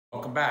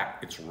Welcome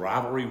back. It's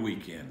rivalry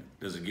weekend.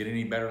 Does it get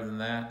any better than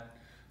that?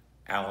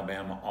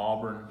 Alabama,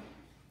 Auburn,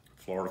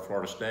 Florida,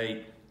 Florida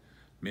State,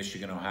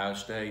 Michigan, Ohio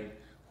State.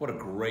 What a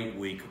great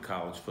week of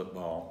college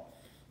football.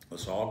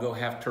 Let's all go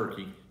have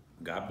turkey.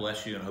 God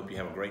bless you and hope you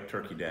have a great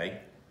turkey day.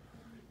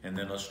 And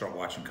then let's start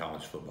watching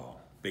college football.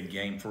 Big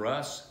game for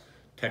us,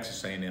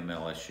 Texas A&M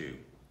LSU.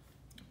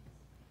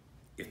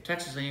 If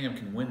Texas A&M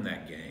can win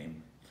that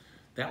game,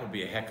 that would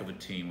be a heck of a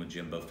team with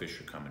Jimbo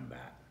Fisher coming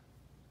back.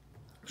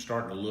 I'm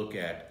starting to look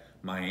at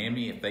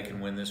Miami if they can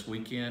win this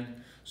weekend.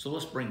 So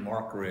let's bring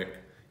Mark Richt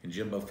and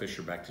Jimbo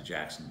Fisher back to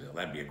Jacksonville.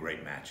 That'd be a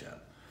great matchup.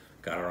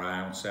 Got our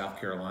eye on South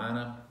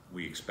Carolina.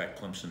 We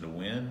expect Clemson to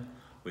win.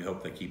 We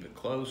hope they keep it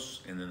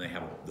close. And then they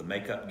have the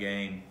makeup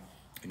game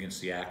against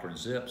the Akron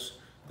Zips.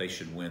 They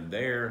should win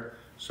there.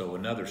 So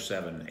another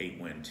 7-8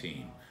 win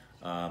team.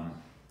 On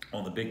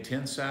the Big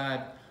Ten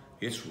side,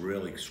 it's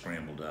really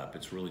scrambled up.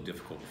 It's really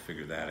difficult to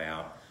figure that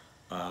out.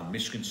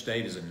 Michigan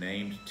State is a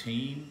named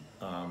team.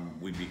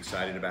 We'd be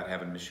excited about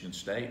having Michigan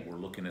State. We're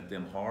looking at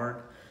them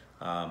hard.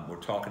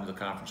 We're talking to the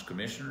conference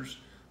commissioners,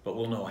 but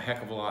we'll know a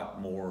heck of a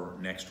lot more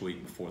next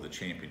week before the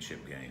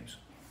championship games.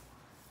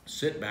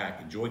 Sit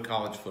back, enjoy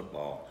college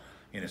football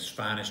in its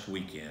finest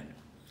weekend.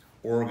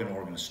 Oregon,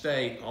 Oregon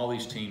State, all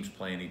these teams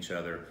playing each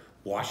other.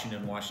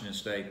 Washington, Washington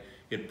State.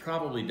 It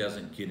probably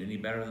doesn't get any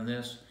better than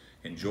this.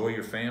 Enjoy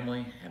your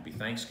family. Happy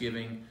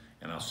Thanksgiving,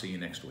 and I'll see you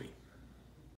next week.